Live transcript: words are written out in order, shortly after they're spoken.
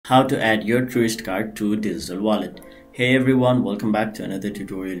how to add your Truist card to digital wallet. Hey everyone, welcome back to another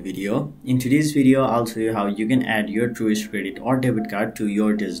tutorial video. In today's video, I'll show you how you can add your Truist credit or debit card to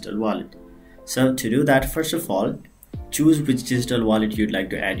your digital wallet. So to do that, first of all, choose which digital wallet you'd like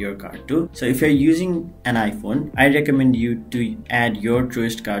to add your card to. So if you're using an iPhone, I recommend you to add your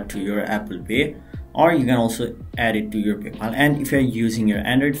Truist card to your Apple Pay, or you can also add it to your PayPal. And if you're using your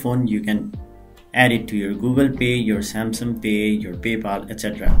Android phone, you can add it to your Google Pay, your Samsung Pay, your PayPal,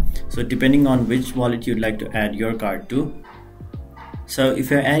 etc. So depending on which wallet you'd like to add your card to. So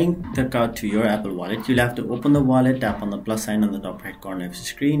if you're adding the card to your Apple Wallet, you'll have to open the wallet, tap on the plus sign on the top right corner of the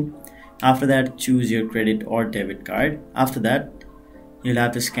screen. After that, choose your credit or debit card. After that, you'll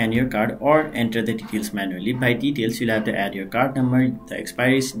have to scan your card or enter the details manually. By details, you'll have to add your card number, the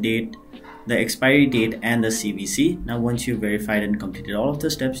expiry date, and the CVC. Now once you've verified and completed all of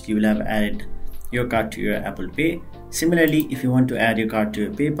the steps, you will have added your card to your Apple Pay. Similarly, if you want to add your card to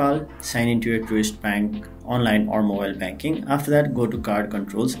your PayPal, sign into your Truist Bank online or mobile banking. After that, go to card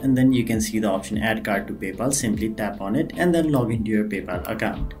controls and then you can see the option add card to PayPal. Simply tap on it and then log into your PayPal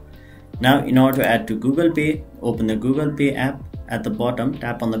account. Now in order to add to Google Pay, open the Google Pay app. At the bottom,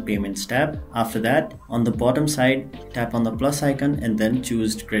 tap on the payments tab. After that, on the bottom side, tap on the plus icon and then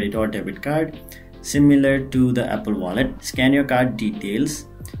choose credit or debit card. Similar to the Apple Wallet, scan your card details.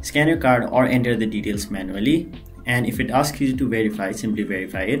 Scan your card or enter the details manually, and if it asks you to verify, simply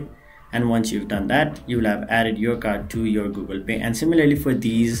verify it. And once you've done that, you will have added your card to your Google Pay, and similarly for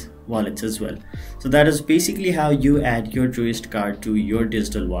these wallets as well. So that is basically how you add your Truist card to your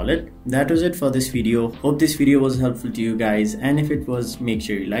digital wallet. That was it for this video. Hope this video was helpful to you guys, and if it was, make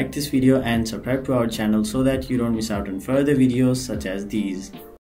sure you like this video and subscribe to our channel so that you don't miss out on further videos such as these.